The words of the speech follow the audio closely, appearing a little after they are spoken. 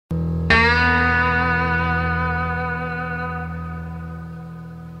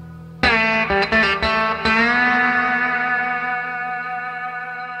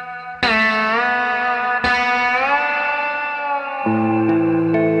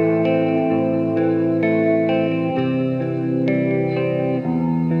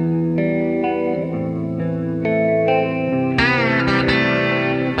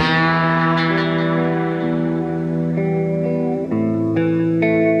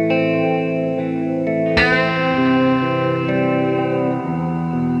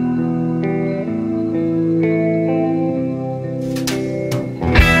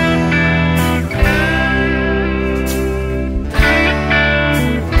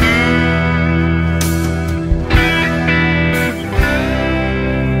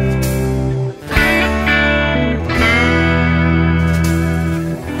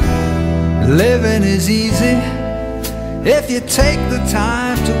is easy if you take the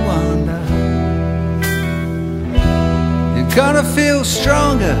time to wonder. You're gonna feel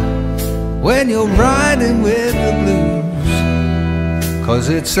stronger when you're riding with the blues, 'cause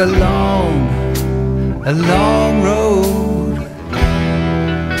it's a long road,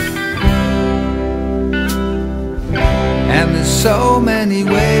 and there's so many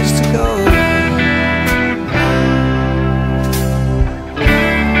ways to go.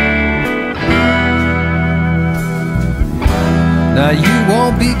 Now you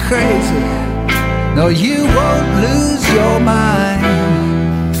won't be crazy, no, you won't lose your mind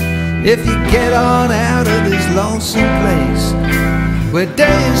if you get on out of this lonesome place where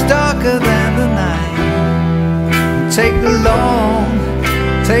day is darker than the night. Take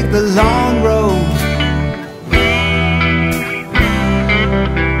the long road,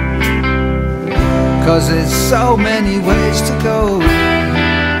 'cause there's so many ways to go.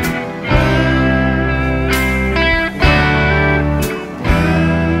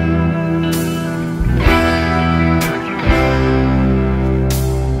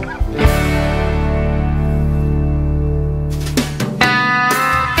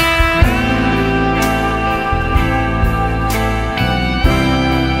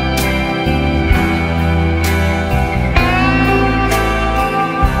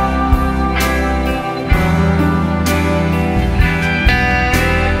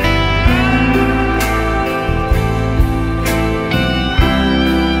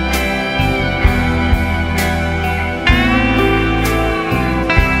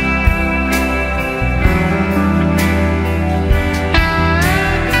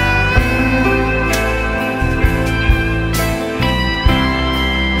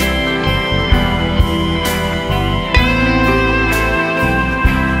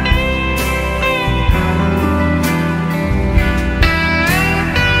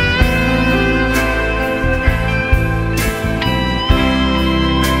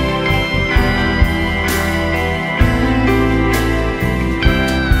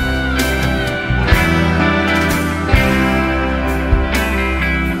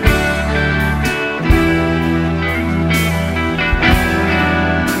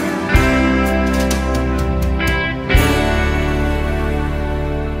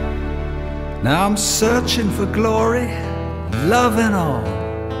 Now I'm searching for glory, love and all,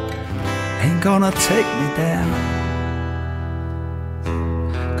 ain't gonna take me down,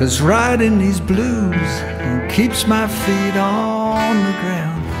 'cause riding these blues keeps my feet on the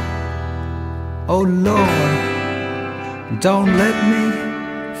ground. Oh Lord, don't let me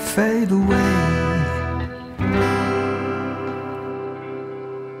fade away.